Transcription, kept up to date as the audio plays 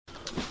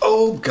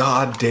Oh,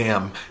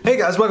 goddamn. Hey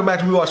guys, welcome back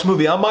to We Watch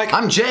Movie. I'm Mike.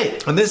 I'm Jay.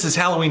 And this is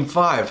Halloween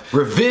 5.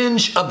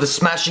 Revenge of the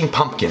Smashing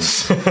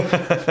Pumpkins.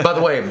 By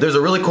the way, there's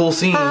a really cool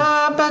scene.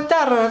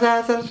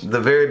 The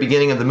very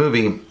beginning of the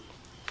movie,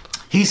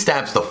 he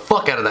stabs the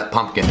fuck out of that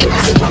pumpkin.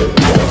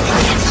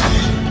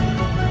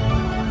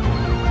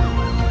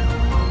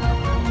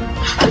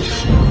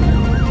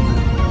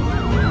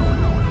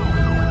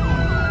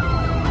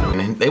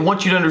 And they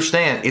want you to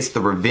understand it's the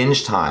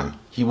revenge time.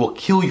 He will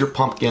kill your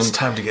pumpkin It's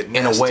time to get in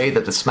a nasty. way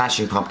that the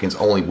Smashing Pumpkins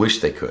only wish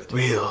they could.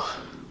 Real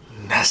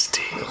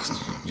nasty.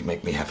 You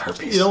make me have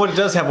herpes. You know what? It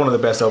does have one of the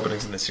best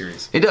openings in the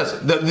series. It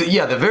does. The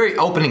very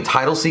opening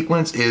title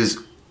sequence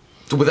is,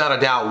 without a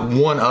doubt,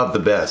 one of the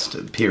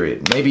best,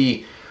 period.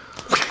 Maybe,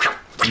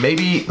 no,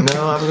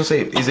 I was going to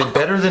say, is it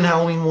better than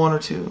Halloween 1 or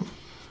 2?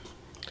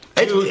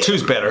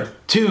 Two's better.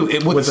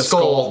 2 with the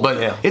skull, but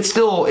yeah.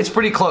 it's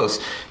pretty close.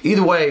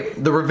 Either way,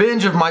 the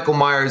revenge of Michael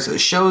Myers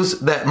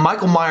shows that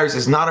Michael Myers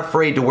is not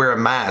afraid to wear a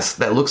mask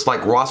that looks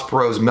like Ross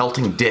Perot's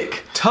melting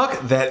dick.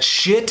 Tuck that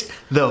shit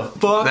the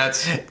fuck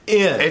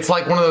in. It's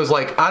like one of those,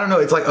 like, I don't know,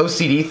 it's like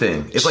OCD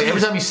thing. It's like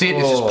every time you see it,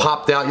 it's just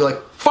popped out. You're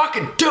like,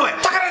 fucking do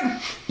it! Tuck it in!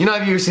 You know,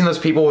 have you ever seen those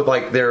people with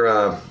like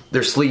their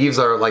sleeves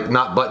are like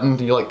not buttoned?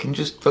 And you're like, can you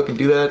just fucking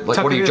do that? Like,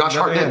 Tuck what are it you, in, Josh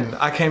tuck it Hartnett? in.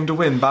 I came to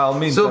win by all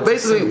means. So That's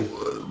basically,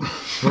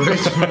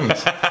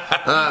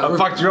 I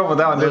fucked you up with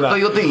that one, didn't I?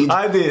 You did.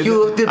 I did.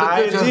 You did a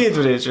I good job. did,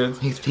 Richard.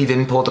 he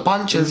didn't pull the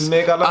punches.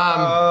 Make a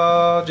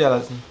lot of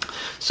gelatin.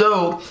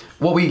 So,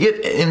 what we get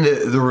in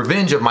the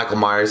revenge of Michael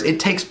Myers, it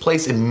takes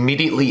place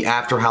immediately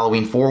after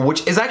Halloween 4,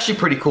 which is actually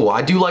pretty cool.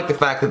 I do like the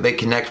fact that they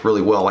connect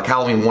really well, like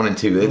Halloween 1 and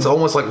 2. It's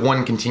almost like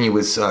one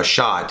continuous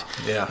shot.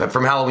 Yeah.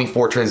 From Halloween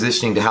 4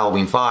 transitioning to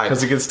Halloween 5.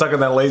 Because he gets stuck in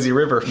that lazy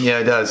river. Yeah,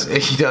 it does.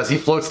 He does. He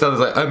floats down. He's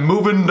like, I'm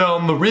moving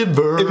down the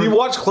river. If you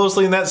watch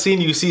closely in that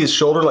scene, you see his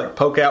shoulder like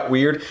poke out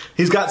weird.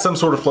 He's got some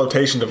sort of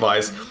flotation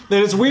device.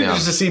 And it's weird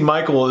just to see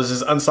Michael as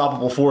this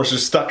unstoppable force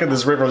just stuck in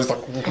this river. Just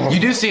like...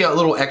 You do see a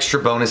little extra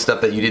bonus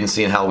stuff that you didn't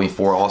see in Halloween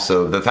 4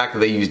 also. The fact that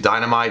they used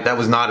dynamite, that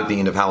was not at the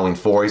end of Halloween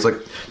 4. He's like,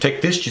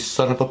 take this, you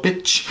son of a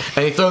bitch.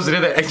 And he throws it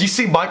in there. And you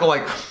see Michael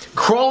like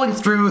crawling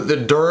through the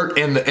dirt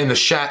and the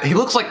shack. He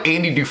looks like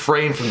Andy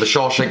Dufresne from the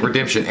Shawshank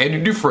Redemption. Andy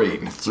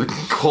Dufresne.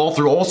 Crawl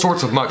through all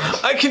sorts of muck.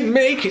 I can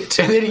make it.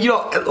 And then, you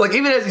know, like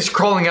even as he's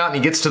crawling out and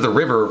he gets to the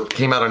river,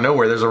 came out of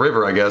nowhere, there's a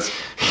river, I guess.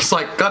 He's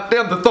like,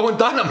 goddamn, they're throwing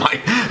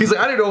dynamite. He's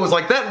like, I didn't know it was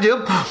like that,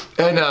 Jim.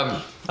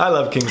 And, I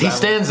love King's he Island.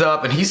 stands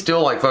up and he's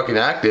still like fucking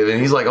active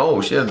and he's like, oh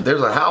shit,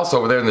 there's a house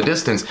over there in the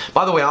distance.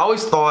 By the way, I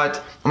always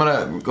thought, I'm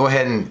gonna go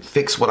ahead and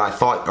fix what I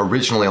thought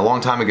originally a long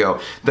time ago,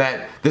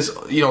 that this,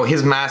 you know,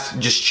 his mask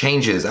just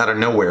changes out of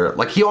nowhere.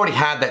 Like he already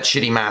had that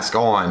shitty mask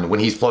on when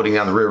he's floating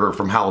down the river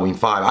from Halloween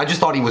 5. I just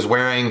thought he was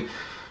wearing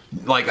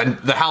like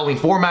the Halloween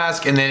 4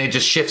 mask and then it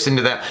just shifts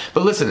into that.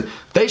 But listen,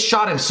 they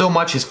shot him so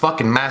much his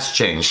fucking mask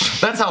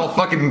changed. That's how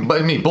fucking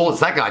many bullets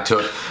that guy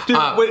took. Dude,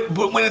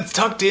 when it's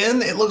tucked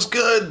in, it looks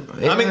good.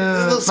 I mean,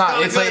 it looks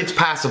it's good. it's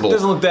passable. It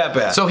doesn't look that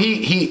bad. So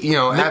he you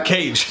know, Nick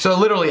Cage. So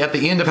literally at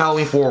the end of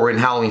Halloween 4, we're in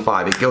Halloween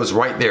 5. It goes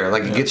right there,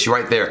 like it gets you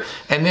right there.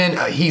 And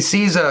then he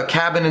sees a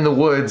cabin in the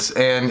woods,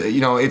 and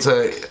you know it's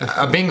a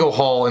bingo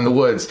hall in the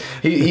woods.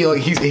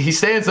 He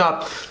stands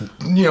up,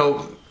 you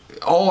know,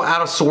 all out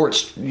of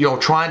sorts, you know,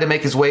 trying to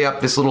make his way up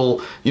this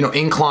little, you know,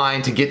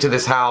 incline to get to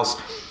this house.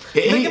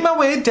 Making my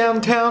way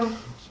downtown.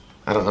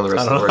 I don't know the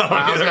rest of the words.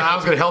 I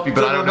was going to help you,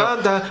 but I don't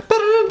know.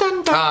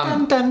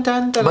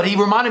 But he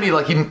reminded me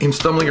like him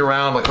stumbling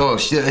around, like, oh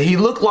shit. He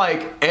looked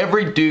like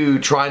every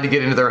dude trying to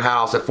get into their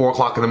house at 4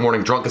 o'clock in the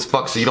morning, drunk as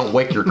fuck, so you don't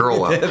wake your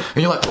girl up. And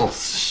you're like, oh,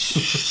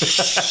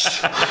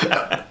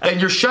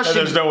 and you're shushing. And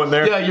there's no one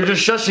there. Yeah, you're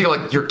just shushing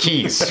like your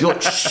keys. You're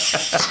like,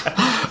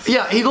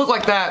 yeah, he looked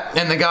like that.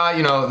 And the guy,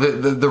 you know,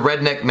 the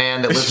redneck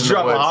man that lives in the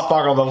drop woods. a hot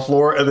dog on the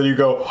floor, and then you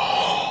go.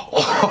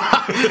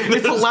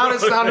 It's the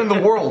loudest sound in the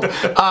world.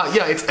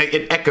 Yeah,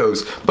 it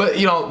echoes. But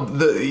you know,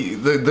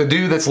 the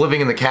dude that's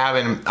living in the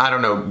cabin, I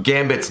don't know,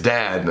 Gambit's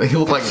dad. He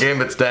looked like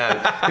Gambit's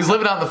dad. He's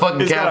living out in the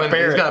fucking cabin.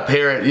 He's got a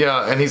parrot.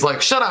 Yeah, and he's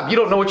like, "Shut up! You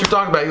don't know what you're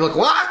talking about." He's like,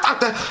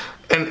 "What?"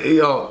 And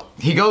you know,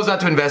 he goes out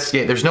to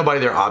investigate. There's nobody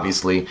there.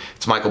 Obviously,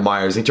 it's Michael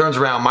Myers. He turns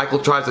around. Michael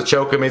tries to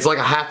choke him. It's like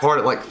a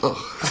half-hearted, like, ugh.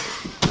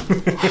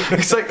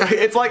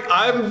 It's like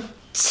I'm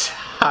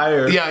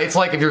tired. Yeah, it's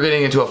like if you're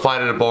getting into a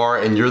fight at a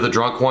bar and you're the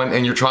drunk one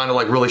and you're trying to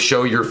like really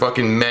show your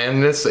fucking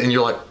manness and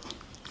you're like,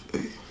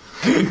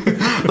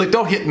 like,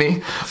 don't hit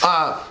me.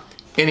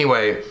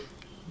 Anyway,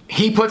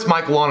 he puts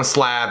Michael on a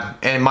slab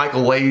and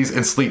Michael lays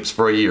and sleeps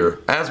for a year,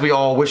 as we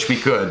all wish we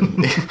could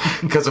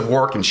because of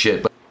work and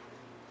shit. But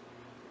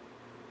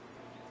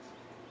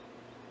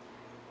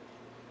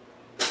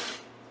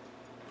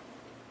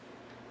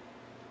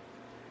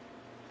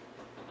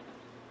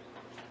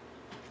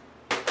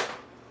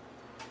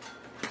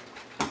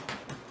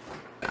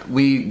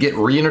we get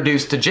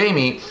reintroduced to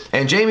Jamie,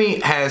 and Jamie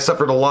has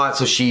suffered a lot,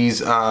 so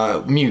she's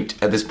mute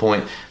at this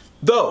point.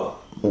 Though,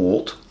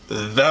 Walt.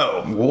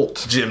 the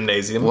Walt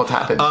gymnasium. What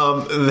happened?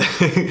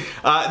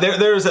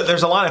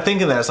 There's a line of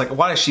thinking that it's like,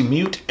 why is she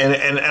mute?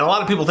 And a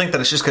lot of people think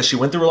that it's just because she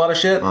went through a lot of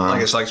shit,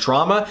 like it's like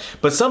trauma.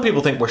 But some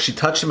people think where she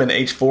touched him in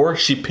H4,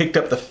 she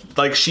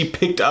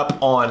picked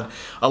up on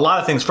a lot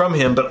of things from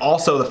him, but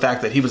also the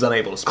fact that he was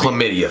unable to speak.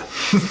 Chlamydia.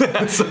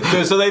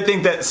 So they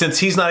think that since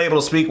he's not able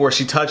to speak, where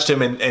she touched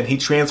him and he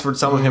transferred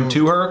some of him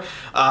to her,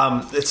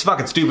 it's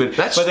fucking stupid.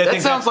 That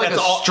sounds like a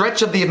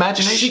stretch of the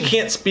imagination. She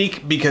can't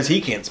speak because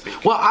he can't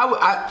speak. Well,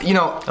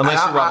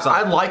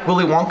 I like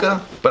Willy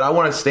Wonka, but I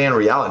want to stay in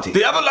reality.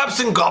 The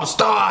everlasting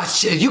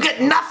gobstopper. Shit, you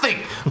get nothing.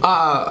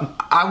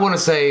 I want to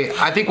say,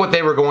 I think what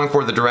they were going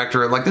for, the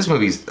director, like this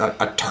movie's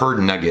a turd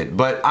nugget,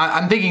 but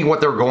I'm thinking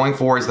what they were going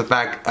for is the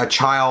fact a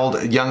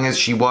child, young as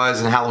she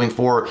was in Halloween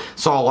 4,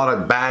 saw a lot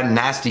of bad,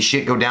 nasty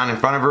shit go down in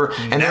front of her,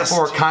 and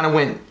therefore kind of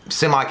went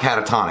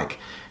semi-catatonic.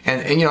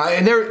 And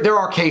there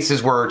are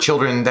cases where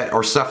children that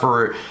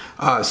suffer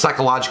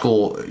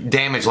psychological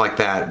damage like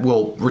that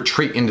will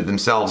retreat into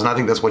themselves, and I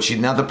think that's what she.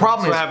 Now the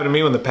problem is what happened to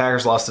me when the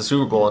Packers lost the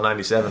Super Bowl in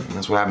 '97.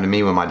 That's what happened to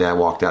me when my dad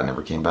walked out and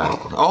never came back.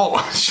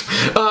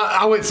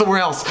 I went somewhere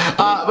else.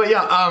 But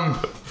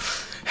yeah.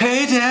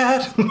 Hey,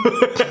 Dad.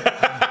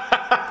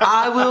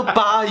 I will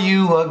buy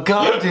you a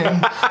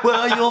garden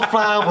where your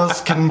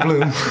flowers can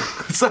bloom.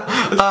 So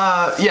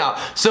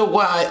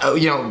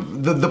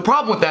the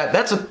problem with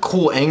that's a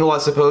cool angle, I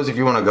suppose, if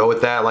you want to go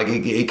with that. Like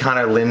it kind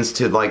of lends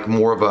to like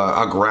more of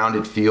a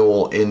grounded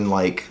feel in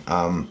like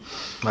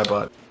my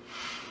butt.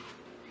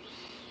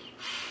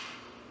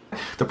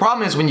 The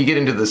problem is when you get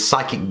into the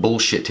psychic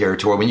bullshit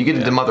territory, when you get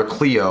into Mother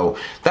Cleo,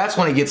 that's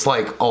when it gets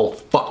like, oh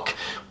fuck,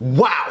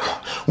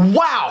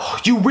 wow,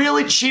 you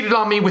really cheated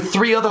on me with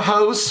 3 other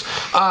hoes?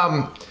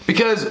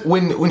 Because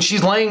when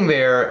she's laying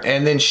there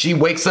and then she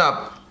wakes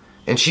up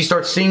and she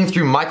starts seeing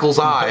through Michael's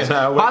eyes.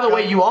 By the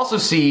way, you also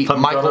see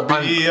Michael.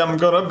 I'm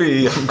gonna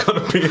be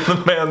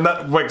the man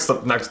that wakes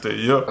up next to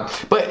you.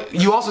 But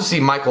you also see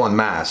Michael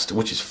unmasked,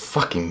 which is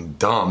fucking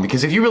dumb,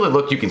 because if you really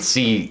look, you can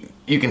see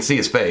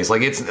his face.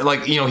 Like it's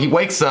like, he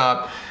wakes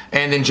up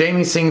and then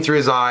Jamie's seeing through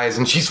his eyes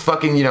and she's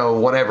fucking,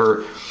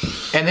 whatever.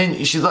 And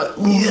then she's like,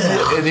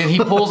 yeah. And then he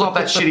pulls off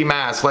that shitty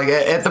mask. Like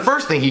at the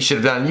first thing he should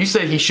have done, you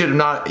said he should have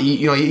not,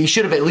 he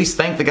should have at least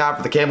thanked the guy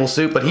for the Campbell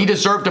soup, but he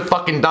deserved to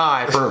fucking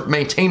die for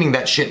maintaining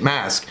that shit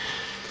mask.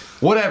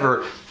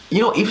 Whatever.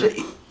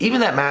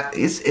 Even that mask,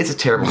 it's a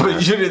terrible mask.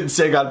 But you didn't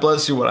say God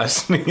bless you when I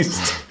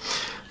sneezed.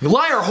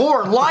 Liar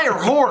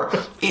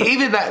whore.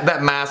 Even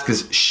that mask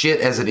is shit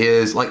as it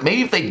is. Like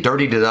maybe if they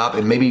dirtied it up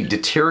and maybe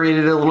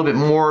deteriorated it a little bit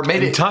more,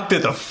 maybe and tucked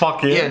it the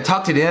fuck in. Yeah, and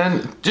tucked it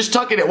in. Just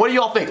tuck it in. What do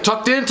y'all think?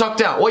 Tucked in, tucked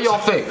out. What do y'all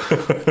think?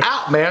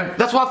 Out, man.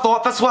 That's what I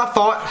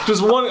thought.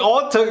 Just one.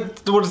 All it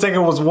took would have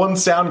taken was one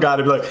sound guy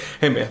to be like,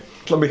 "Hey, man,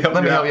 let me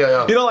help you out."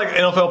 Yeah. You know, like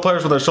NFL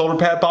players when their shoulder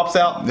pad pops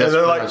out, That's and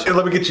they're like,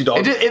 "Let me get you,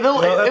 dog." It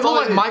looked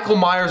like Michael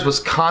Myers was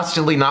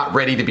constantly not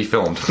ready to be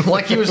filmed.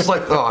 Like he was just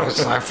like, "Oh,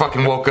 I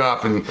fucking woke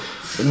up and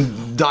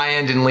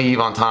Diane didn't leave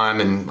on time,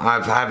 and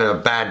I'm having a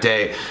bad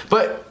day."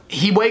 But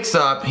he wakes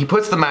up, he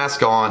puts the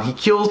mask on, he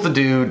kills the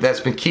dude that's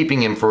been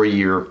keeping him for a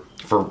year.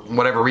 For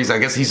whatever reason, I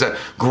guess he's the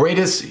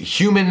greatest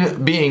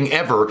human being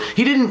ever.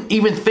 He didn't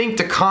even think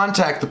to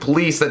contact the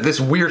police that this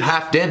weird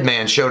half-dead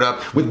man showed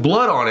up with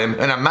blood on him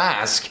and a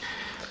mask.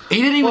 He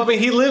didn't even. Well, I mean,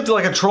 he lived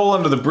like a troll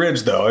under the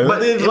bridge, though.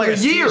 But it like a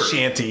year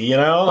shanty,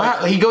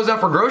 Like, he goes out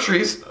for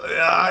groceries.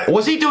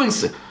 Was he doing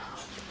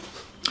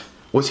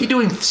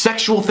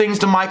sexual things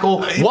to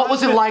Michael? What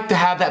was it like to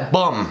have that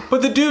bum?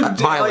 But the dude,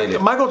 violated?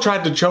 Like, Michael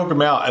tried to choke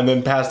him out and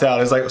then passed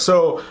out. It's like,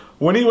 so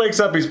when he wakes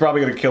up, he's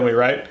probably going to kill me,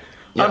 right?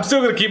 Yeah. I'm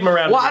still going to keep him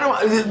around.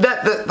 Well,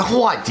 the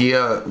whole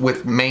idea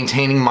with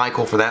maintaining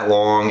Michael for that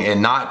long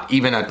and not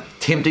even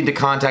attempting to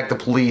contact the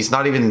police,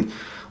 even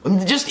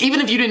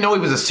if you didn't know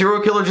he was a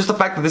serial killer, just the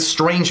fact that this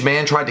strange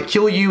man tried to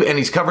kill you and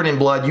he's covered in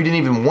blood, you didn't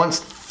even once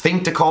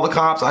think to call the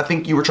cops. I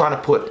think you were trying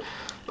to put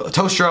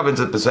toaster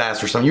ovens at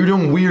disaster or something. You were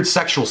doing weird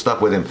sexual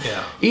stuff with him.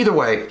 Yeah. Either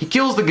way, he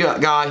kills the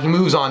guy, he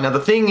moves on. Now the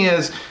thing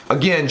is,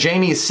 again,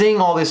 Jamie is seeing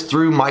all this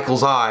through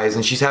Michael's eyes,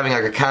 and she's having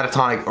like a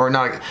catatonic, or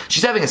not,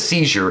 she's having a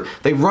seizure.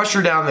 They rush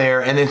her down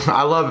there, and then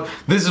I love,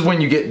 this is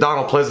when you get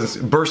Donald Pleasance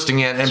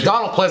bursting in, and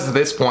Donald Pleasance at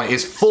this point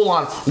is full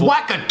on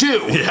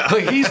wackadoo. Yeah.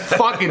 Like he's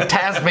fucking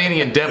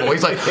Tasmanian devil.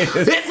 He's like,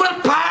 it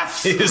will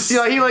pass. He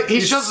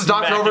shoves the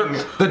doctor over.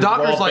 The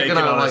doctor's like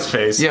gonna his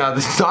face. Yeah,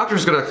 the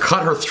doctor's gonna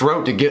cut her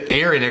throat to get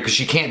air in there because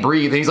she can't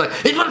breathe, and he's like,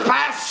 it will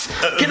pass.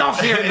 Get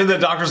off here. And then the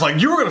doctor's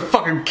like, you were gonna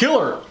fucking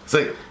kill her. It's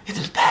like, it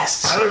will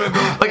pass.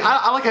 Like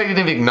I like how you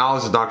didn't even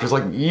acknowledge the doctors.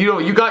 Like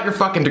you got your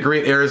fucking degree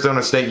at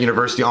Arizona State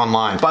University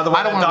online. By the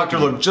way, that doctor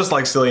looked just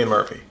like Cillian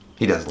Murphy.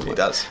 He does look. He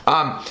does.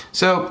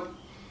 So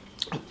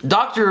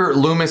Dr.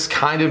 Loomis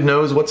kind of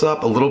knows what's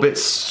up a little bit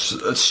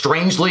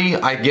strangely,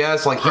 I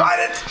guess. Like,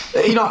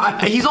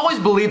 he's always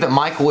believed that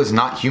Michael is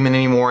not human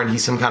anymore and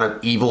he's some kind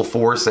of evil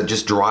force that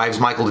just drives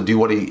Michael to do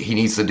what he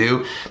needs to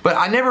do. But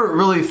I never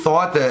really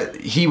thought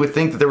that he would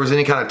think that there was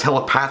any kind of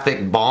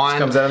telepathic bond.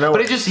 Comes out of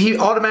nowhere. But he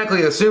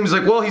automatically assumes,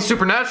 like, well, he's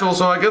supernatural,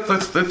 so I guess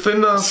it's in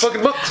the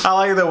fucking books. I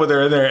like that when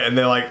they're in there and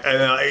they're like,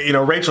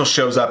 Rachel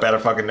shows up out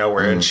of fucking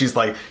nowhere and she's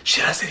like,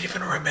 she doesn't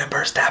even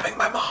remember stabbing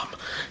my mom.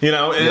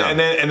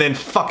 And then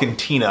fucking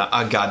Tina,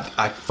 and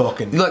I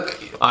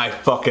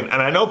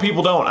know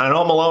people don't. I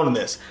know I'm alone in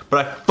this,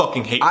 but I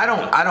fucking hate. I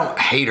don't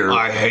hate her.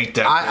 I hate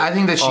that. I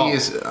think that she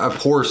is a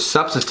poor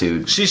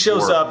substitute. She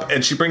shows up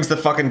and she brings the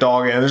fucking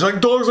dog in. There's like,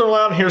 dogs aren't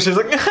allowed in here. She's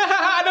like,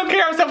 I don't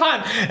care, I'm so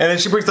fun. And then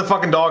she brings the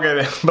fucking dog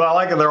in. But I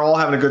like it. They're all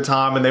having a good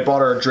time and they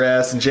bought her a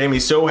dress and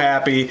Jamie's so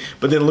happy.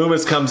 But then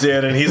Loomis comes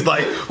in and he's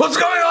like, what's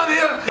going on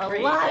here? A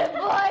lot of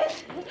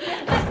boys.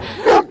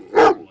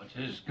 What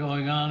is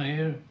going on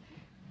here?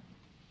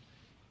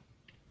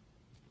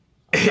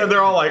 And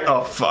they're all like,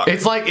 oh fuck.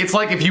 It's like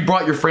if you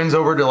brought your friends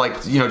over to,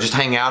 like, just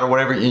hang out or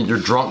whatever, and your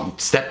drunk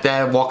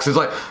stepdad walks in,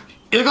 like,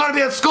 you're gonna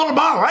be at school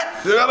tomorrow, right?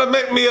 You gotta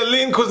make me a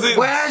lean cuisine.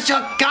 Where's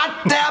your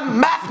goddamn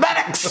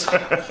mathematics?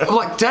 I'm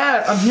like,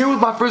 Dad, I'm here with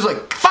my friends.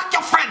 Like, fuck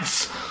your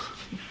friends.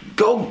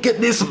 Go get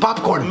me some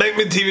popcorn. Make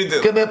me TV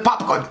do. Get me a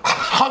popcorn.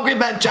 Hungry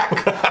man Jack.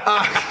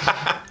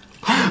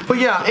 But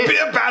yeah,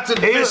 beer battered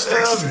fish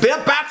sticks.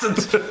 Beer battered.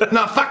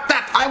 No, fuck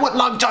that. I want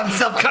Long John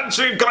Silver.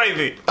 Country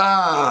gravy.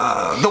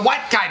 The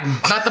white kind,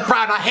 not the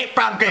brown. I hate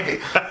brown gravy.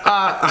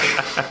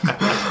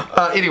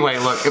 Anyway,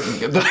 look.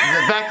 The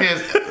fact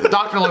is,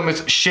 Dr.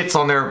 Loomis shits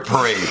on their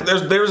parade.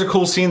 There's a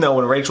cool scene though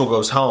when Rachel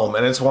goes home,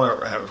 and it's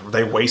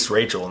they waste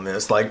Rachel in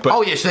this. But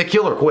oh yeah, so they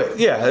kill her quick.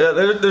 Yeah,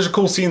 there's a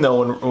cool scene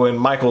though when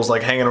Michael's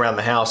like hanging around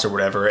the house or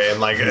whatever,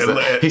 and like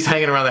he's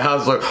hanging around the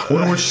house like,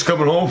 when she's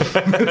coming home.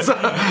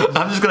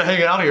 I'm just gonna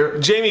hang out here.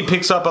 Jamie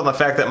picks up on the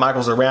fact that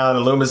Michael's around,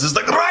 and Loomis is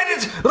like, write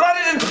it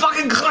and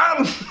fucking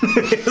clown.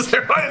 He's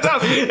like, write it down.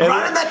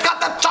 Write it, that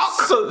got that chalk.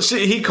 So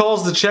he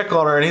calls to check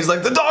on her, and he's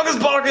like, the dog is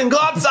barking, go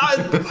outside.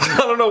 I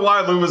don't know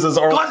why Loomis is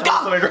already. Let's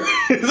go.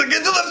 He's like,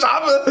 get to the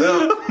shop.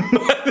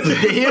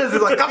 He is.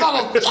 He's like, come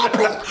on, go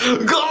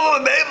to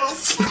the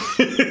neighbors.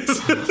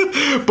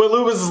 But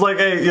Loomis is like,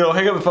 hey,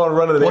 hang up the phone and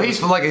run to the neighbors. Well,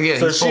 he's like, yeah,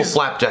 so he's full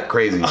flapjack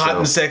crazy. Hot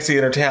and sexy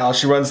in her towel.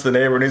 She runs to the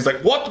neighbor, and he's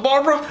like, what,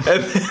 Barbara?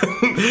 And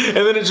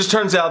then it just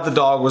turns out the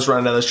dog was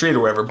running down the street or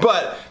whatever.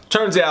 But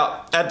turns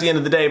out, at the end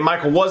of the day,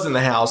 Michael was in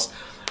the house.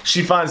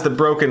 She finds the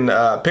broken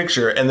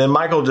picture, and then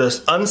Michael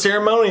just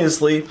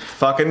unceremoniously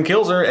fucking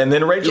kills her, and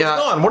then Rachel's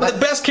gone. One of the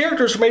best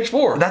characters from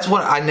H4. That's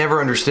what I never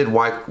understood,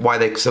 why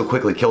they so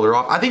quickly killed her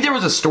off. I think there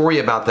was a story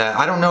about that.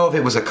 I don't know if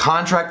it was a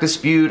contract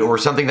dispute or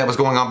something that was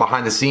going on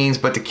behind the scenes,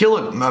 but to kill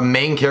a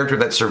main character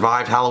that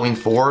survived Halloween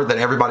 4 that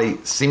everybody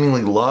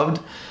seemingly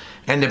loved,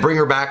 and to bring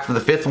her back for the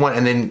 5th one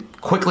and then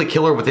quickly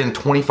kill her within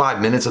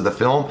 25 minutes of the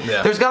film,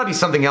 there's got to be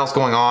something else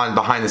going on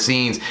behind the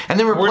scenes. And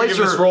then replace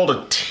her. This role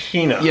to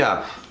Tina.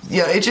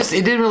 Yeah, it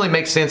didn't really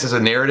make sense as a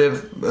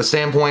narrative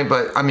standpoint,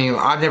 but I mean,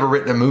 I've never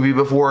written a movie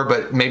before,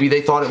 but maybe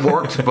they thought it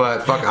worked,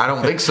 but fuck, I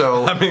don't think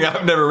so. I mean,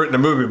 I've never written a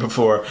movie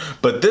before,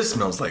 but this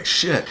smells like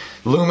shit.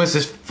 Loomis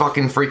is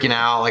fucking freaking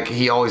out like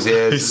he always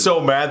is. He's so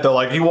mad though,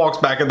 like he walks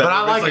back in that but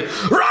room, I like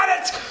it.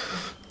 Write it!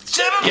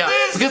 Jimmy,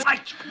 please!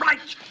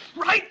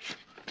 Right!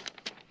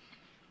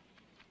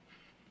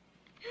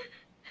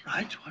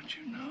 Write what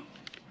you know.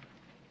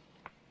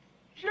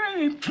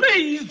 Jamie,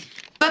 please!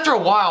 After a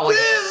while, like,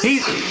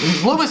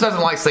 Loomis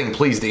doesn't like saying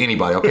please to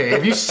anybody, okay?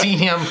 Have you seen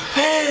him?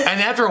 And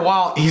after a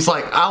while, he's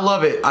like, I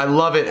love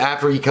it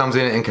after he comes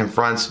in and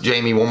confronts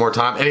Jamie one more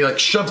time, and he like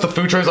shoves the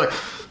food tray, he's like,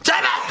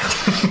 Jamie!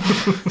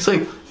 It's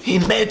like, he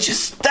made you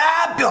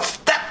stab your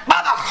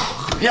stepmother!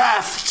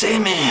 Yes,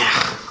 Jamie!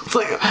 It's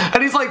like,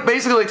 and he's like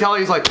basically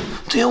telling, he's like,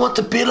 do you want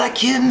to be like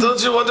him? Don't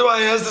you wonder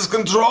why he has this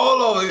control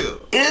over you?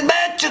 He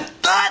made you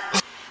that!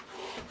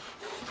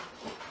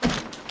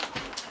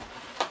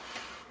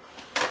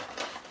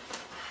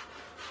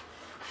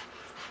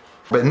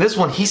 But in this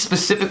one, he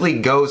specifically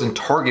goes and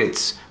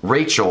targets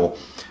Rachel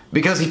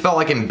because he felt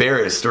like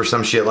embarrassed or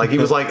some shit. Like he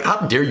was like,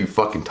 how dare you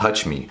fucking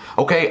touch me?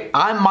 Okay,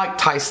 I'm Mike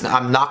Tyson.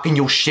 I'm knocking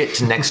your shit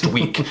next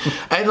week.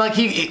 And like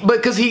she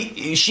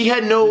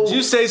had no... Did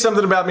you say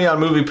something about me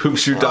on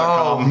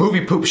moviepoopshoot.com? Oh,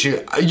 movie poop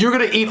shit. You're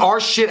gonna eat our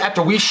shit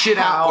after we shit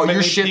out all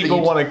your shit. People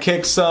want to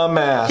kick some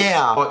ass.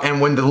 Yeah. And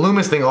when the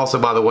Loomis thing also,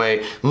 by the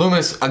way,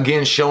 Loomis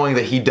again showing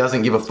that he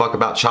doesn't give a fuck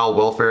about child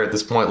welfare at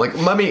this point. Like,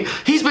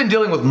 he's been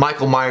dealing with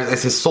Michael Myers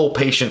as his sole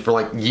patient for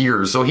like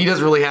years, so he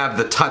doesn't really have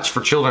the touch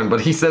for children,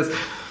 but he says,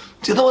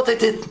 do you know what they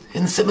did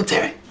in the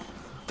cemetery?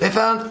 They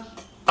found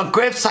a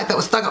gravesite that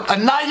was stuck up, a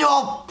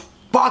 9-year-old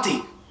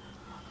body.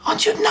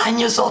 Aren't you 9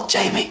 years old,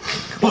 Jamie?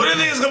 What do you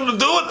think he's gonna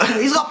do with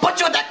that? He's gonna put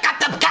you in that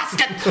goddamn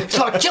casket. He's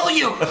gonna kill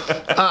you.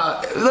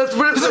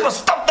 He's gonna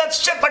stuff that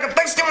shit like a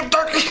Thanksgiving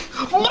turkey.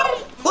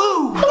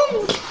 Woo!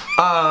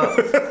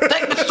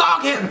 Take the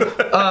song in.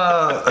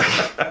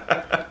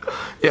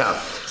 Yeah.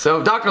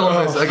 So Dr.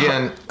 Loomis,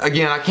 again,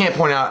 I can't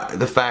point out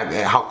the fact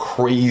that how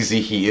crazy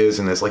he is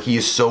in this. Like, he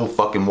is so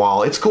fucking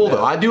wild. It's cool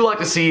though. I do like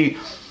to see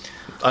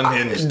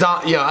Unhinged.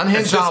 Unhinged.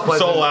 It's just Donald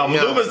solo Pleasence. album.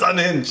 Yeah. Loomis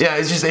Unhinged. Yeah,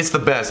 it's the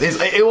best. It's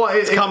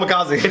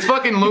Kamikaze. It's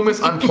fucking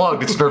Loomis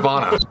Unplugged. It's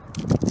Nirvana.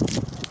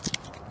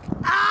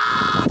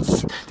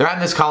 They're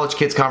having this college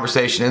kids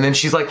conversation, and then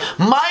she's like,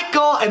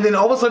 Michael, and then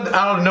all of a sudden,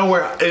 out of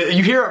nowhere,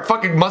 you hear a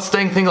fucking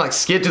Mustang thing like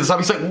skid to the side.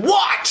 He's like,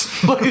 what?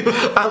 Like,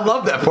 I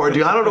love that part,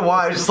 dude. I don't know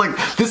why. It's just like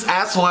this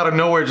asshole out of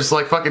nowhere just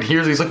like fucking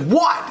hears it. He's like,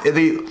 what? And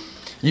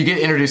you get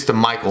introduced to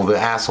Michael, the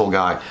asshole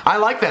guy. I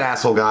like that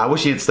asshole guy. I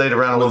wish he had stayed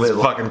around a little His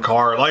bit. fucking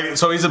car. Like,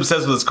 so he's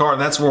obsessed with his car,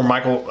 and that's where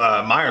Michael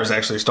Myers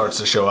actually starts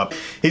to show up.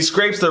 He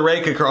scrapes the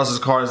rake across his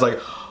car and is like,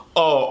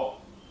 oh,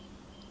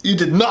 you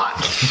did not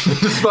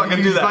just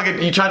fucking do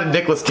that. You try to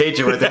Nicolas Cage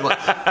it right there.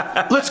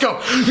 Like, let's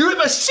go. You're in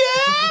my shit.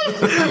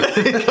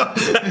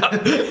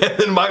 And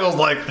then Michael's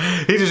like,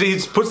 he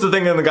puts the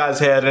thing in the guy's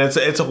head, and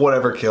it's a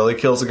whatever kill. He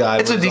kills the guy.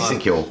 It's a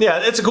decent kill.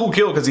 Yeah, it's a cool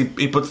kill because he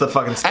puts the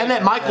fucking. And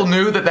that Michael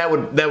knew that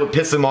would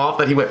piss him off.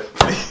 That he went.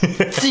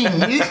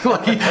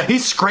 Like he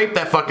scraped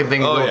that fucking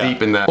thing real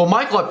deep in that. Well,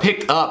 Michael had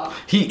picked up.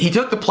 He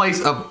took the place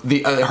of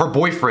her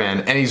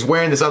boyfriend, and he's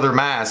wearing this other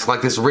mask,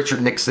 like this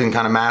Richard Nixon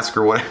kind of mask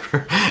or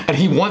whatever. And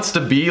he wants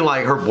to be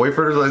like her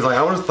boyfriend. He's like,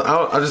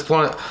 I just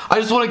want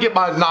to get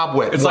my knob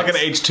wet. It's like an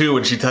H2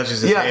 when she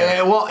touches his hand.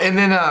 Yeah. Well, and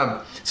then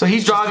so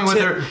he's driving with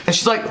her, and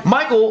she's like,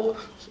 Michael.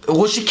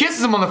 Well, she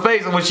kisses him on the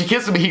face, and when she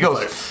kisses him, he goes,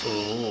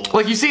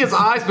 like you see his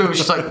eyes move.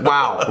 She's like,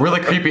 wow, really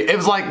creepy. It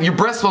was like, your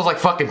breath smells like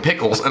fucking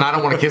pickles, and I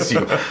don't want to kiss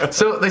you.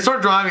 So they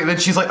start driving, and then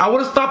she's like, I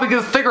want to stop and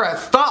get a cigarette.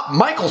 Stop,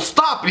 Michael,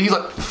 stop. And he's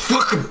like,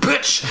 fucking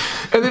bitch.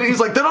 And then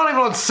he's like, they're not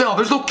even on sale.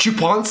 There's no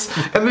coupons.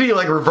 And then he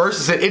like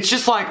reverses it. It's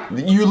just like,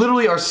 you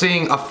literally are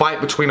seeing a fight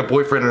between a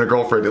boyfriend and a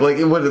girlfriend. Like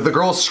when the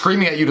girl's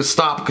screaming at you to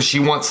stop because she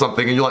wants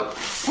something, and you're like,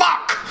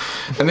 fuck.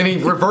 And then he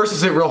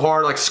reverses it real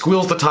hard, like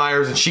squeals the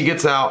tires, and she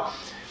gets out.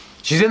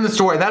 She's in the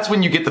store, and that's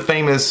when you get the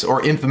famous,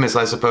 or infamous,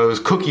 I suppose,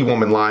 Cookie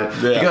Woman line.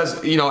 Yeah.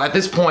 Because, at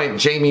this point,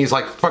 Jamie's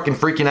like fucking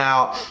freaking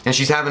out, and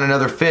she's having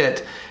another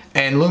fit,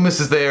 and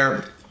Loomis is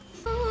there.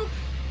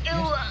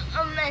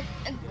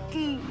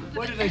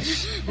 What did they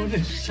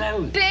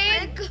say?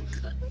 Big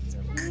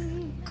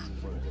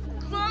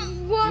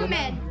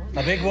woman.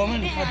 A big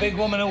woman? A big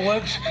woman who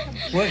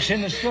works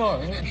in the store.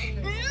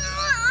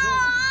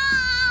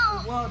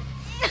 What?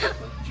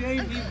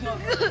 Jamie,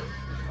 what?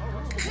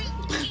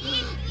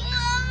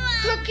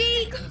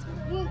 Cookie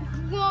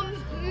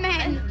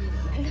woman.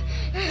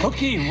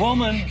 Cookie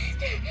woman?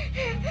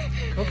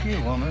 Cookie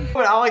woman?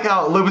 I like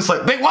how Loomis is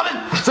like, big woman?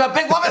 Is that a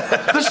big woman?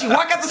 Does she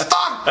work at the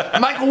store?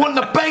 Michael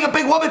wanted to bang a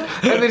big woman?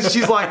 And then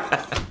she's like,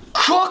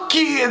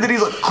 Cookie! And then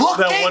he's like,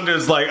 Cookie! That one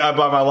dude's like, I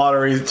buy my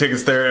lottery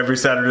tickets there every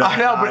Saturday night.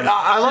 I know, but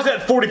I love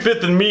that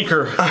 45th and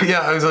Meeker.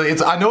 Yeah,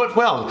 I know it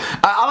well.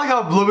 I like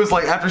how Loomis,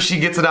 like, after she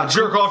gets it out,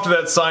 jerk off to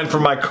that sign for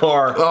my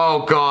car.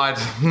 Oh, God.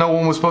 No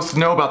one was supposed to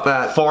know about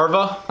that.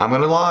 Farva? I'm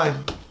gonna lie.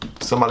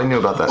 Somebody knew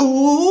about that.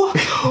 Ooh. Ooh.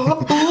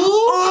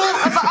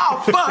 I was like,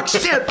 oh, fuck,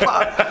 shit,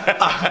 fuck.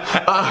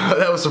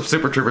 That was some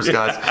Super Troopers,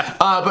 guys.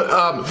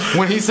 But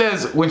when he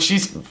says, when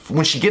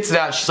she gets it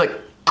out, she's like,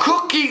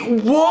 Cookie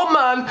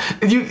woman.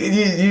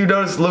 You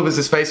notice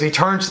Loomis's face. He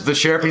turns to the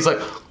sheriff. He's like,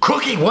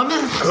 Cookie woman.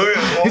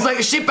 He's like,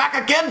 is she back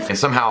again? And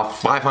somehow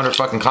 500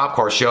 fucking cop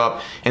cars show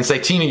up and say,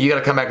 Tina, you got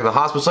to come back to the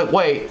hospital. It's like,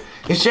 wait,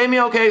 is Jamie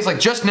okay? He's like,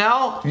 just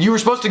now? You were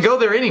supposed to go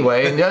there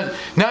anyway, and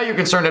now you're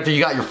concerned after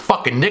you got your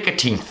fucking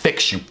nicotine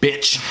fix, you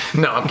bitch.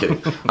 No, I'm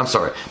kidding. I'm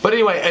sorry. But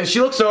anyway, and she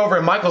looks over,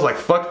 and Michael's like,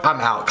 fuck, I'm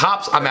out.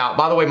 Cops, I'm out.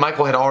 By the way,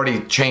 Michael had already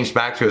changed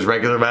back to his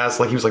regular mask.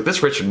 Like, he was like,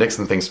 this Richard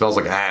Nixon thing smells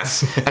like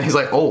ass. And he's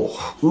like,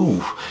 oh,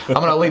 ooh, I'm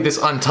going to leave this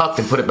untucked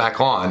and put it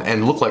back on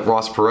and look like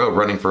Ross Perot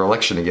running for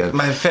election again.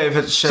 My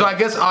favorite shit. So I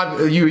guess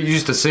you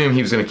just assume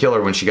he was going to kill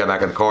her when she got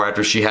back in the car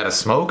after she had a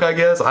smoke, I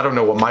guess. I don't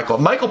know what Michael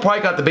probably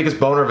got the biggest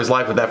boner of his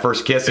life with that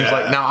first kiss. He was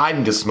like, now I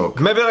need to smoke.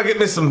 Maybe I'll get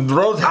me some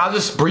Roadhouse. I'll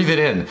just breathe it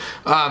in.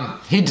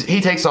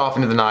 He takes off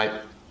into the night.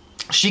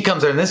 She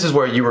comes in, and this is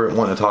where you were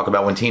wanting to talk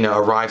about when Tina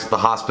arrives at the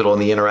hospital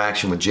and the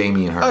interaction with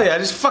Jamie and her. Oh yeah, I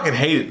just fucking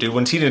hate it, dude.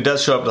 When Tina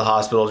does show up at the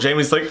hospital,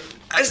 Jamie's like,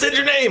 I said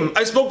your name.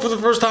 I spoke for the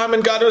first time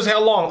in God knows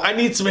how long. I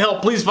need some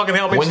help. Please fucking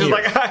help me. She's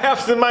like, I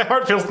have to. My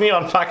heart feels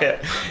neon. Fuck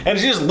it. And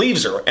she just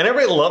leaves her. And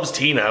everybody loves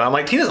Tina. And I'm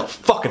like, Tina's a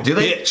fucking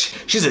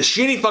bitch. She's a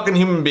shitty fucking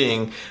human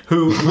being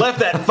who left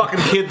that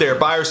fucking kid there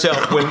by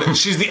herself when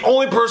she's the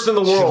only person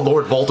in the world.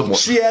 Lord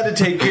Voldemort. She had to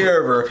take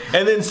care of her.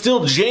 And then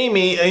still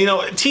Jamie,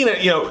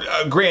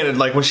 Tina, granted,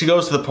 like when she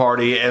goes to the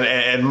party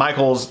and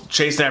Michael's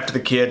chasing after the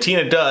kid,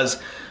 Tina does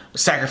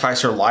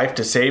sacrifice her life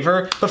to save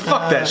her, but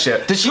fuck that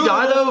shit. Did she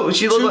die though?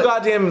 She looked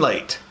goddamn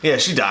late. Yeah,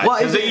 she died.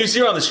 Well, you see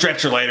her on the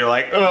stretcher later,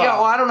 like. Ugh. Yeah,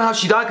 well, I don't know how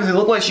she died because it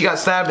looked like she got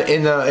stabbed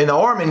in the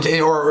arm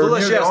or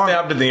like she got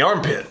stabbed in the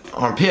armpit.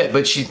 Armpit,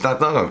 but she's not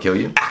gonna kill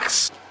you.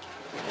 Axe.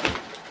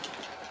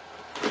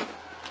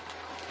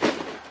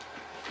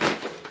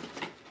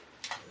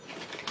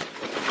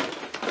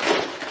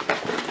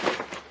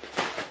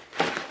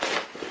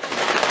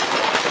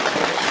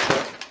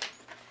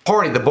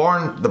 Party, the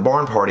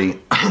barn party.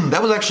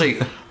 That was actually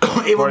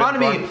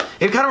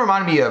It kind of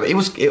reminded me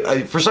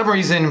of. For some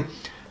reason,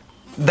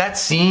 that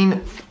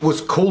scene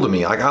was cool to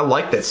me. Like, I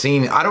like that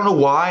scene. I don't know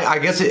why. I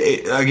guess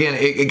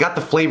it got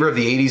the flavor of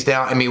the 80s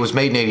down. I mean, it was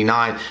made in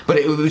 89, but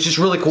it was just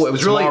really cool. It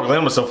was really. Mark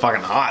Lynn was so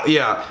fucking hot.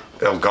 Yeah.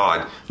 Oh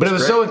God. But it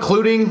was so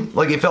including.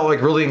 Like, it felt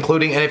like really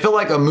including, and it felt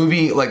like a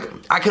movie. Like,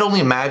 I could only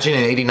imagine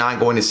in '89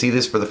 going to see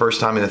this for the first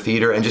time in the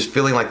theater and just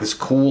feeling like this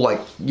cool, like,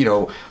 you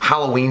know,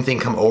 Halloween thing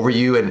come over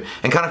you, and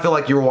kind of feel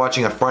like you were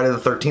watching a Friday the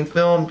 13th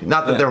film.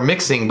 Not that they're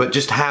mixing, but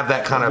just have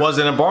that kind of. Was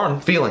in a barn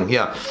feeling.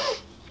 Yeah.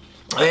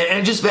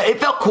 And it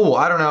felt cool.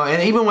 I don't know.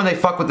 And even when they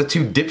fuck with the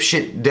two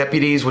dipshit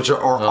deputies, which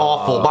are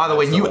awful. By the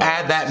way, you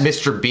add that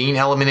Mr. Bean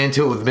element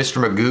into it with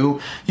Mr.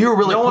 Magoo, you're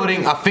really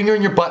putting a finger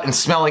in your butt and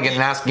smelling it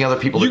and asking other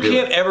people to do it.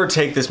 You can't ever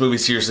take this movie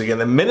seriously again.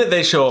 The minute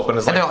they show up and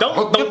it's like,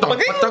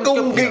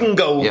 don't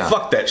go. Yeah.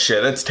 Fuck that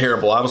shit. That's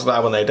terrible. I was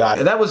glad when they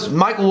died.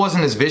 Michael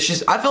wasn't as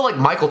vicious. I felt like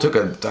Michael took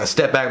a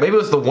step back. Maybe it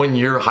was the 1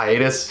 year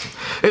hiatus.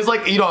 It's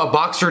like, you know, a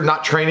boxer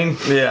not training.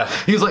 Yeah.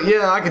 He was like,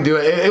 yeah, I can do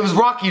it. It was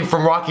Rocky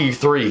from Rocky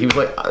 3. He was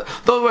like,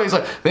 the other way he's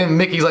like, then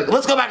Mickey's like,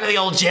 let's go back to the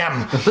old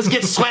gym. Let's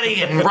get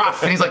sweaty and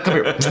rough. And he's like, come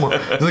here. He's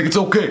like, it's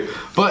okay.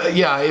 But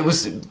yeah, it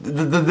was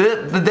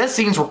the death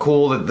scenes were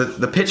cool.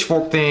 The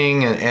pitchfork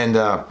thing and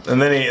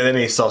then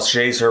he saw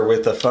Chaser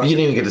with the fucking. You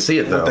didn't even get to see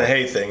it though. With the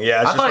hay thing.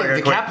 Yeah, I thought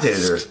he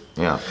decapitated her.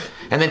 Yeah.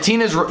 And then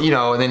Tina's, you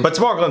know, and then. But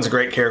Tamara Glynn's a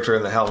great character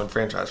in the Halloween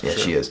franchise. Yeah,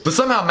 she is. But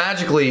somehow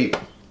magically,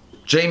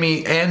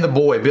 Jamie and the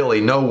boy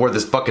Billy know where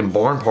this fucking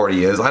barn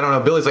party is. I don't know.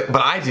 Billy's like,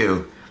 but I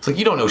do. It's like,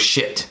 you don't know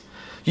shit.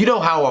 You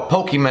know how a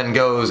Pokemon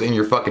goes in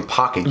your fucking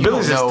pocket. You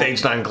Billy's don't know. a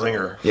stage 9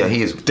 clinger. Yeah,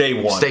 he is. Day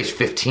 1. Stage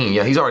 15.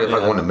 Yeah, he's already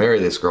like wanting to marry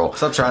this girl.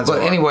 Stop trying so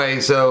But hard.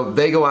 anyway, so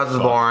they go out to the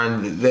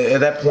barn.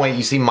 At that point,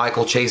 you see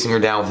Michael chasing her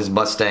down with his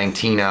Mustang,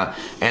 Tina.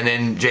 And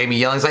then Jamie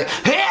yelling, he's like,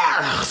 here!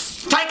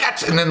 Take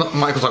it! And then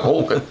Michael's like,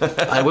 oh,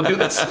 okay, I will do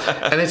this.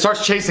 And then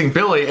starts chasing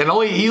Billy. And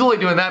he's only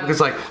doing that because,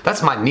 like,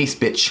 that's my niece,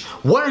 bitch.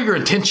 What are your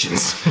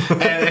intentions?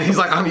 And he's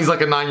like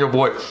a 9-year-old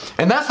boy.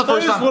 And that's the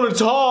first time. I just want to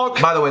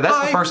talk. By the way,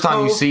 that's the first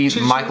time you see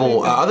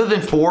Michael, other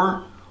than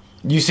 4,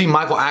 you see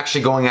Michael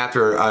actually going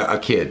after a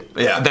kid.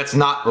 Yeah. That's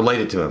not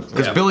related to him.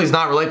 Because Billy's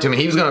not related to him.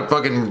 He was going to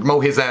fucking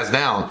mow his ass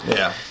down.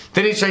 Yeah.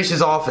 Then he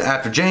chases off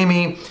after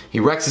Jamie. He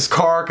wrecks his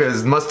car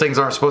because Mustangs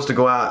aren't supposed to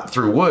go out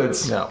through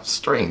woods. No.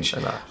 Strange. I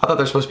thought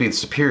they're supposed to be the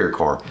superior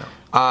car.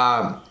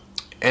 No.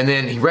 And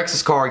then he wrecks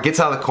his car, gets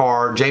out of the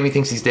car. Jamie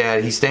thinks he's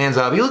dead. He stands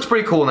up. He looks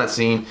pretty cool in that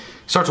scene.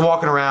 Starts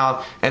walking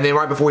around. And then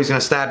right before he's going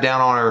to stab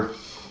down on her,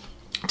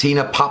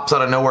 Tina pops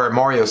out of nowhere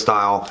Mario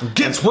style.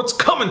 Gets what's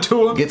coming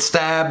to him. Gets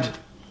stabbed.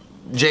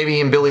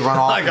 Jamie and Billy run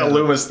off. Like a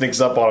Loomis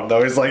sneaks up on him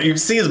though. He's like, you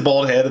see his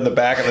bald head in the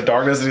back in the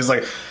darkness, and he's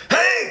like,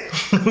 "Hey!"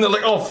 And they're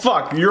like, "Oh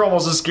fuck, you're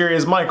almost as scary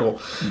as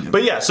Michael."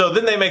 But yeah, so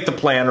then they make the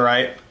plan,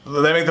 right?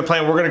 They make the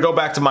plan. We're gonna go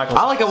back to Michael's.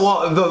 I like it.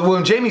 Well,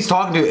 when Jamie's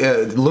talking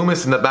to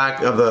Loomis in the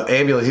back of the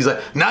ambulance, he's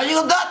like, "Now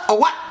you that or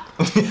what?"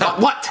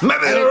 What?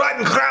 Maybe you're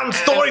writing crown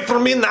story for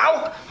me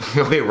now.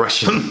 Okay,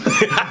 Russian.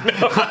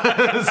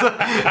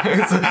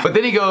 But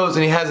then he goes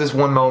and he has this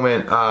one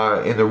moment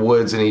in the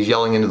woods, and he's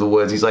yelling into the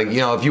woods. He's like,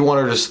 you know, if you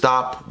want her to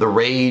stop the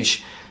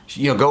rage,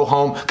 you know, go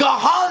home. Go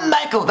home,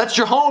 Michael. That's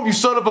your home, you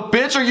son of a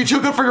bitch. Are you too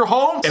good for your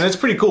home? And it's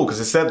pretty cool because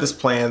they set this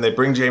plan. They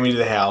bring Jamie to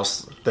the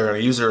house. They're gonna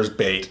use her as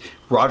bait.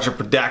 Roger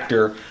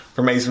Predactor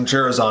from Ace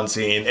Ventura's on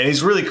scene, and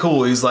he's really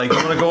cool. He's like, "You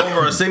want to go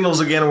over our signals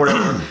again or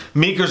whatever?"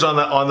 Meeker's on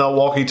the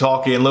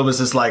walkie-talkie, and Loomis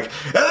is like,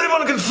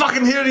 "Everyone can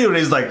fucking hear you." And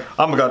he's like,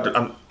 I'm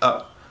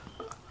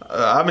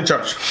in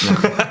charge.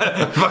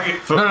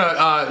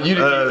 No, you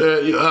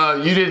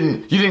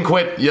didn't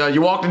quit. Yeah,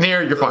 you walked in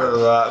here, you're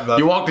fired.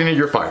 You walked in here,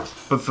 you're fired.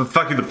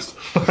 Fuck you.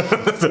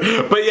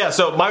 But yeah,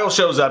 so Michael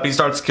shows up. He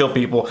starts to kill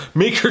people.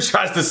 Meeker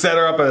tries to set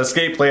her up an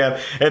escape plan,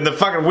 and the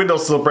fucking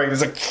window's still breaking.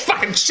 He's like,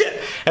 fucking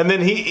shit. And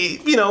then he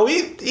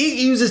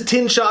uses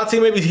 10 shots. He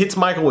maybe hits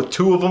Michael with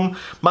 2 of them.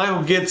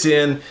 Michael gets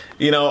in.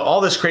 You know,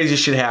 all this crazy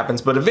shit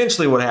happens. But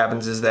eventually, what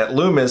happens is that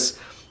Loomis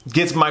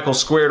gets Michael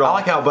squared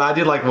off. But I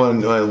did like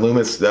when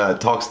Loomis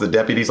talks to the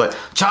deputies, like,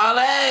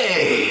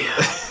 Charlie,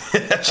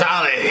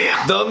 Charlie,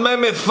 don't make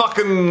me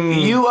fucking.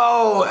 You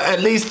owe at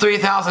least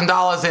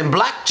 $3,000 in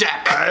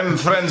blackjack. I'm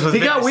friends with.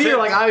 He got weird.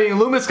 Like, I mean,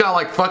 Loomis got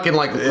like fucking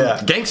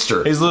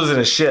gangster. He's losing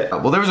his shit.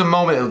 Well, there was a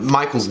moment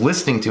Michael's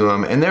listening to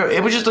him, and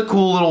it was just a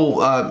cool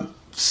little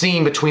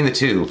scene between the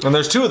two. And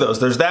there's 2 of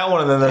those. There's that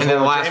one, and then there's the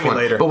last Jamie one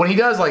later. But when he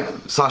does like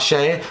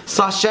sachet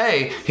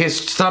his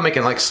stomach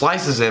and like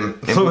slices him,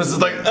 and Loomis is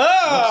like, whoops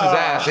his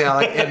ass, yeah,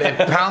 like,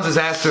 and pounds his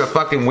ass through a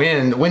fucking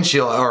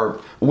windshield or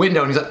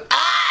window, and he's like,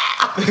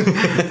 ah,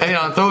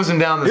 and throws him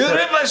down the. You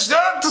ripped my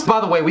shirt, What?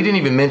 By the way, we didn't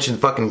even mention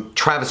fucking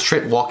Travis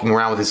Tritt walking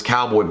around with his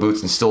cowboy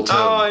boots and steel toe.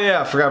 Oh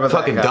yeah, I forgot about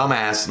Fucking that. Fucking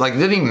dumbass. Like, it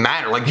didn't even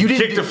matter. Like, you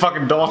didn't kicked the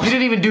fucking dog. You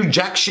didn't even do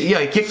jack shit. Yeah,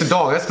 he kicked the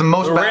dog. That's the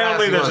most badass.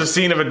 Randomly, he there's a was.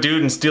 scene of a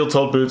dude in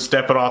steel-toed boots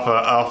stepping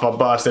off a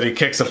bus that he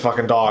kicks a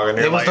fucking dog, and,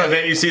 It was and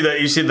then you see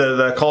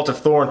the Cult of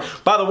Thorn.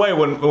 By the way,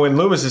 when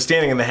Loomis is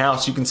standing in the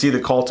house, you can see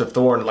the Cult of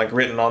Thorn like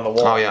written on the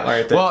wall. Oh yeah.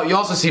 right there. Well, you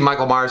also see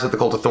Michael Myers at the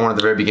Cult of Thorn at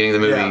the very beginning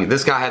of the movie. Yeah.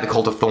 This guy had the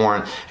Cult of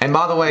Thorn, and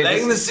by the way,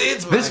 Laying the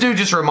seeds, this dude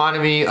just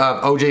reminded me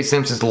of O.J.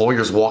 Simpson's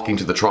lawyers walking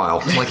to the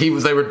trial. Like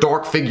they were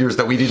dark figures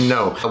that we didn't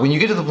know. When you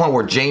get to the point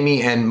where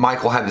Jamie and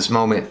Michael have this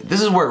moment,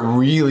 this is where it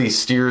really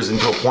steers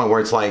into a point where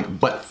it's like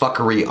butt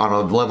fuckery on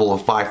a level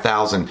of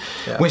 5,000.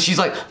 Yeah. When she's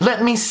like,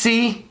 "Let me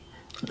see."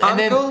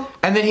 Uncle?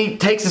 And then he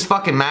takes his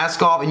fucking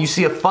mask off, and you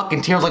see a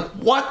fucking tear. I was like,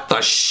 "What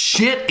the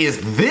shit is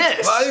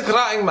this?" Why are you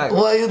crying, Mike?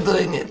 Why are you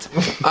doing it?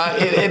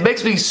 It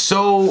makes me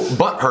so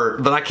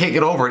butthurt that I can't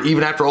get over it,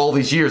 even after all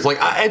these years. Like,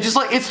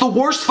 it's the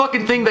worst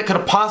fucking thing that could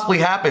have possibly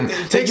happened.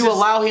 That you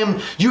allow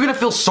him, you're gonna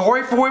feel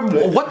sorry for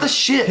him? What the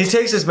shit? He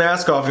takes his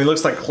mask off and he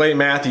looks like Clay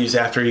Matthews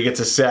after he gets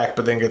a sack,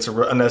 but then gets an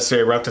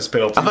unnecessary rectus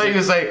penalty. I thought you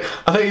were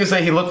gonna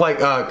say he looked like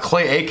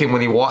Clay Aiken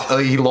when he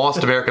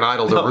lost American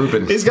Idol to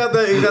Ruben. He's got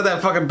that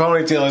fucking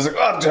ponytail. He's like,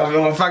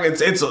 oh, fuck,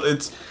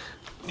 it's.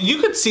 You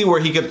could see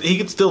where he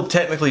could still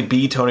technically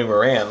be Tony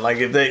Moran, like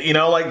if they,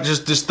 like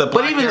just the.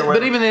 But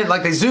even then,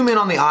 like they zoom in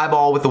on the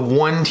eyeball with the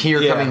one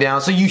tear coming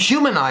down, so you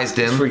humanized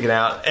him. Freaking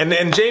out,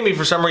 and Jamie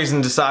for some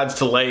reason decides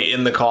to lay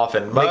in the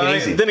coffin. Make it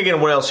easy. Then again,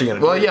 what else are you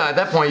gonna do? Well, yeah, at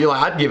that point you're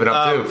like, I'd give it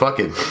up too.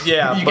 Fuck it.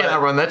 Yeah, you can't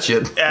outrun that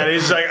shit. And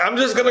he's like, I'm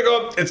just gonna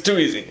go. It's too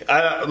easy.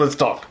 Let's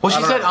talk. Well,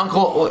 she said,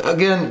 "Uncle."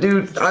 Again,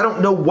 dude, I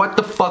don't know what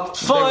the fuck.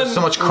 Fun, there was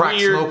so much crack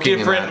weird, smoking.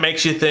 different, in that.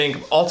 makes you think.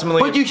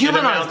 Ultimately, But you it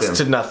humanized amounts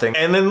him. to nothing.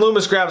 And then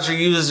Loomis grabs her,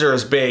 uses her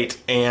as bait,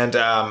 and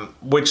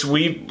which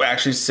we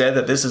actually said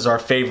that this is our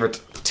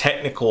favorite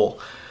technical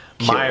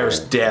Myers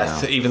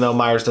death, even though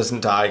Myers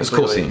doesn't die. It's a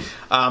cool scene.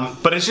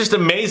 But it's just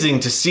amazing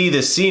to see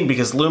this scene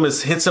because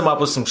Loomis hits him up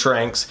with some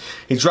tranks.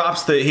 He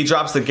drops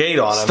the gate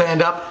on him.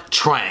 Stand up,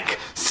 trank.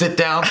 Sit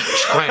down,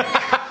 trank.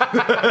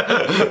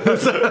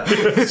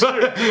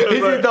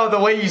 The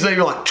way you say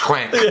you're like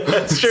trank.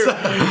 That's true.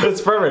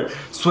 It's perfect.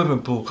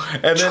 Swimming pool.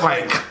 And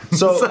then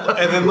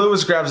and then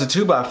Loomis grabs a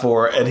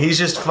 2x4 and he's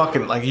just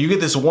fucking like you get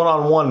this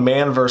one-on-one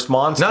man versus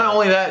monster. Not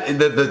only that,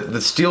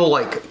 the steel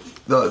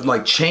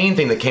the chain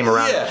thing that came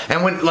around,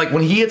 and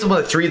when he hits him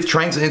with 3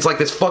 tranks, and it's like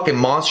this fucking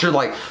monster.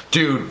 Like,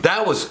 dude,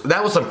 that was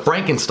some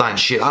Frankenstein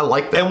shit. I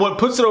like that. And what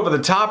puts it over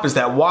the top is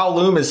that while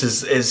Loomis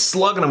is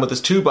slugging him with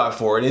his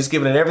 2x4 and he's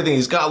giving it everything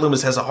he's got,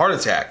 Loomis has a heart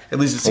attack. At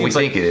least it seems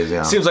think it is.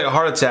 Yeah, seems like a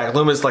heart attack.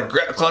 Loomis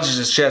clutches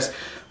his chest,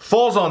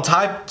 falls on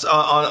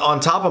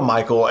top of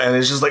Michael, and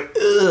it's just like,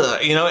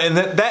 ugh, And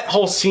that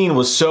whole scene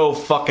was so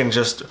fucking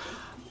just.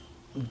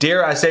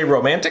 Dare I say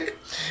romantic?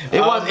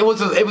 It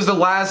was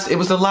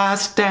the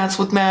last dance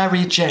with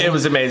Mary Jane. It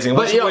was amazing,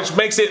 which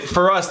makes it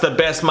for us the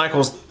best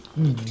Michael's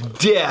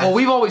death. Well,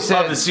 we've always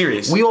said of the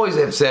series. We always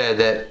have said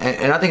that,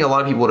 and I think a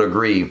lot of people would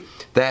agree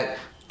that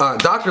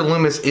Dr.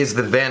 Loomis is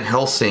the Van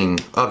Helsing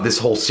of this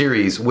whole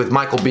series, with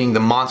Michael being the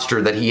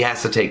monster that he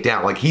has to take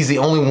down. Like, he's the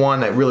only one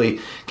that really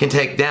can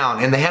take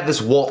down. And they have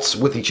this waltz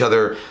with each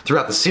other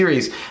throughout the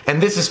series.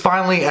 And this is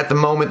finally at the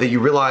moment that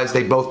you realize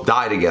they both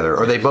die together,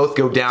 or they both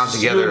go down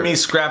together. You and me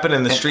scrapping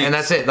in the streets. And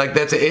that's it. Like,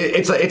 that's it.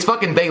 It's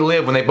fucking They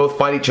Live when they both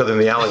fight each other in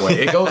the alleyway.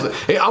 It goes.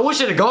 I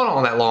wish it had gone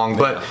on that long,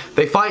 but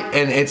they fight,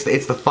 and it's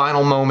the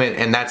final moment,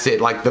 and that's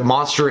it. Like, the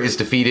monster is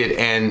defeated,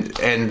 and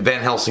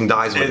Van Helsing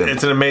dies with him.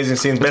 It's an amazing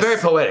scene. It's very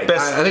poetic.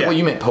 I think what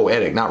you meant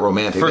poetic, not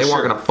romantic. They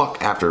weren't gonna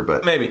fuck after,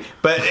 but maybe.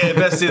 But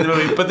best scene in the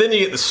movie. But then you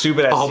get the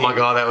stupid ass. Oh my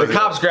god, that was the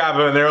cops grab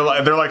him and they're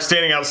like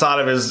standing outside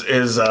of his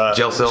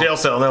jail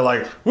cell, and they're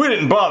like, we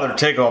didn't bother to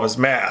take off his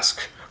mask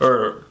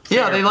or.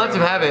 Yeah, they let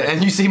him have it,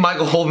 and you see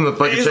Michael holding the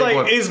fucking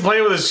chain. He's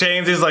playing with his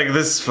chains. He's like,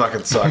 this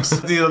fucking sucks.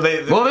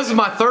 Well, this is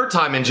my 3rd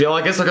time in jail.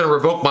 I guess they're gonna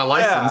revoke my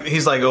license. Yeah.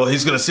 He's like, oh,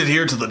 he's gonna sit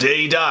here till the day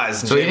he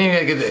dies. So he didn't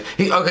even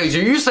get okay. So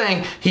you're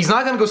saying he's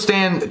not gonna go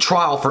stand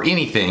trial for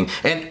anything,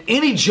 and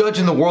any judge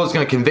in the world is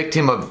gonna convict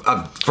him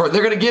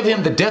they're gonna give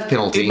him the death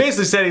penalty. He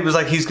basically said he was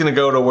like, he's gonna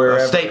go to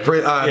wherever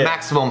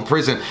maximum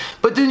prison.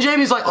 But then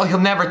Jamie's like, oh, he'll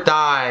never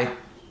die.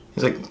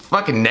 He's like,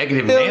 fucking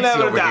negative He'll Nancy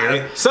never over die.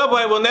 here.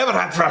 Subway will never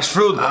have fresh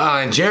food.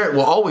 And Jarrett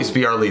will always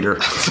be our leader.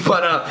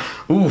 But,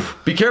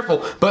 be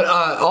careful. But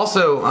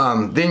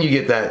also, then you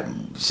get that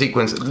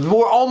sequence.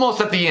 We're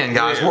almost at the end,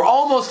 guys. We're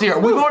almost here.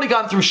 We've already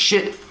gotten through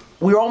shit.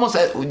 We're almost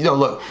at,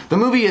 look, the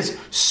movie is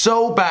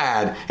so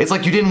bad. It's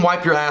like you didn't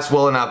wipe your ass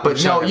well enough.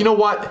 But no, you know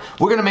what?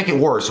 We're going to make it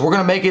worse. We're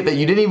going to make it that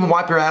you didn't even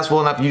wipe your ass well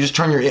enough. You just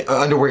turn your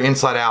underwear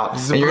inside out,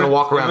 and you're going to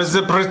walk around. It was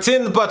a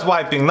pretend butt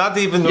wiping, not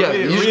even real.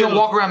 You're just going to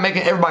walk around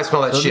making everybody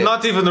smell that shit.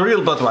 Not even the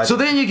real butt wiping. So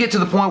then you get to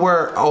the point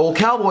where old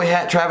cowboy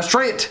hat Travis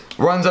Tritt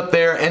runs up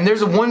there, and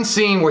there's one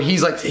scene where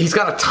he's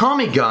got a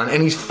Tommy gun,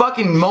 and he's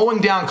fucking mowing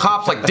down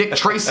cops like Dick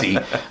Tracy.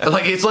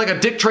 Like, it's like a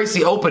Dick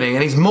Tracy opening,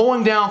 and he's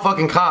mowing down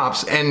fucking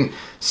cops and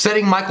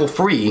setting Michael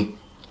free.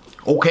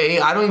 Okay,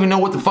 I don't even know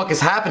what the fuck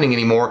is happening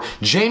anymore.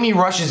 Jamie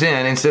rushes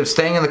in instead of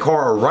staying in the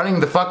car or running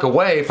the fuck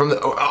away from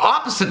the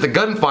opposite the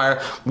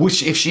gunfire,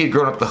 which if she had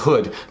grown up the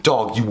hood,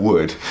 dog, you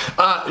would.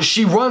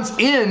 She runs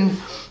in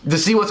to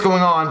see what's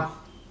going on.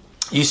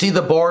 You see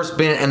the bars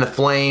bent and the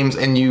flames,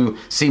 and you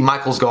see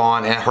Michael's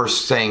gone and her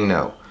saying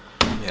no.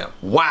 Yeah.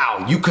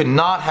 Wow, you could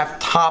not have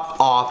topped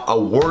off a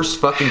worse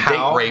fucking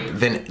date rape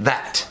than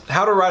that.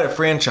 How to write a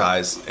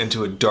franchise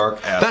into a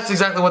dark ass. That's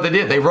exactly what they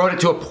did. They wrote it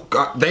to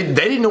a... they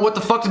didn't know what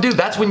the fuck to do.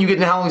 That's when you get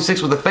into Halloween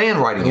 6 with a fan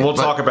writing it. We'll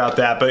talk about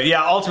that. But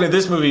yeah, ultimately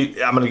this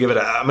movie, I'm gonna give it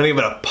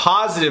a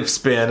positive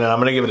spin, and I'm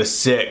gonna give it a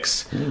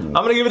 6. I'm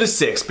gonna give it a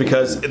 6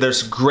 because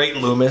there's great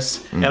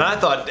Loomis. And I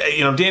thought,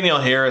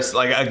 Danielle Harris,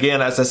 like,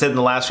 again, as I said in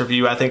the last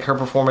review, I think her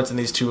performance in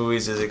these two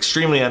movies is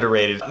extremely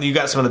underrated. You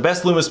got some of the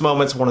best Loomis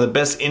moments, one of the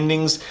best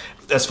endings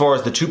as far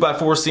as the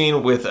 2x4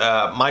 scene with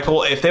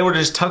Michael. If they were to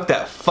just tuck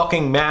that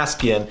fucking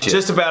mask in,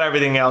 just about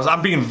everything else.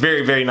 I'm being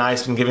very, very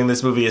nice and giving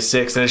this movie a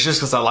 6, and it's just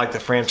because I like the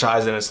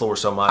franchise and it's lore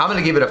so much. I'm going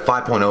to give it a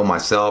 5.0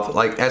 myself.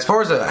 Like, as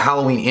far as a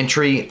Halloween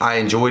entry, I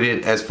enjoyed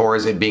it as far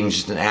as it being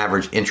just an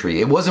average entry.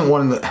 It wasn't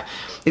one of the...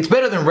 It's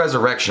better than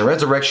Resurrection.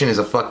 Resurrection is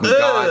a fucking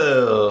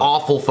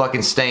awful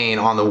fucking stain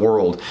on the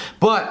world.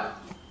 But...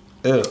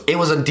 it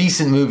was a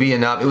decent movie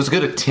enough. It was a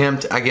good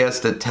attempt, I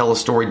guess, to tell a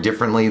story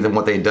differently than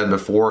what they had done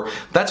before.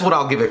 That's what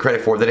I'll give it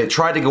credit for, that it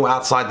tried to go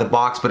outside the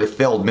box, but it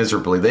failed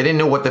miserably. They didn't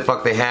know what the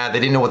fuck they had. They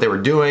didn't know what they were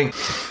doing.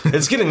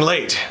 It's getting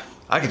late.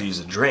 I could use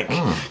a drink.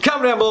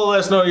 Comment down below,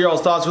 let us know your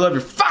all's thoughts. We love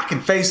your fucking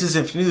faces.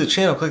 If you're new to the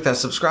channel, click that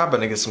subscribe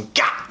button and get some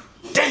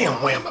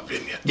goddamn wham up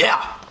in you.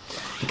 Yeah.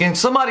 Can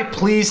somebody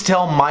please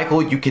tell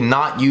Michael you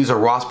cannot use a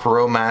Ross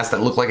Perot mask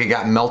that looked like it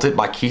got melted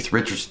by Keith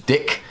Richards'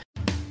 dick?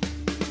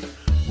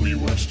 We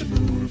watched a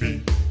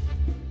movie.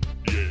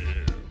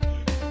 Yeah.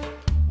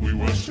 We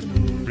watched a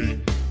movie.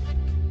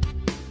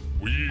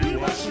 We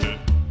watched it.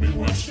 We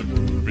watched a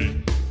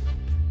movie.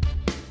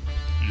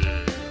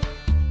 Yeah.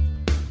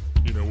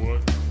 You know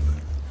what?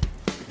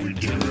 We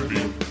did a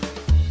review.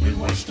 We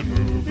watched a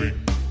movie.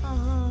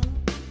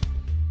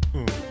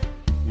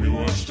 We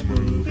watched a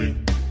movie.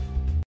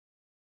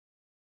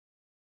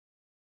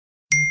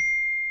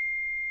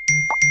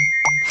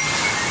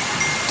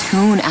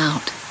 Tune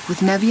out with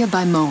Nevia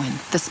by Moen,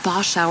 the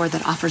spa shower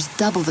that offers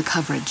double the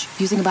coverage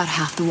using about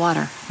half the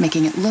water,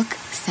 making it look,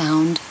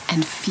 sound,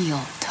 and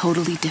feel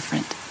totally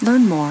different.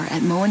 Learn more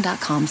at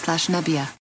moen.com/Nebia.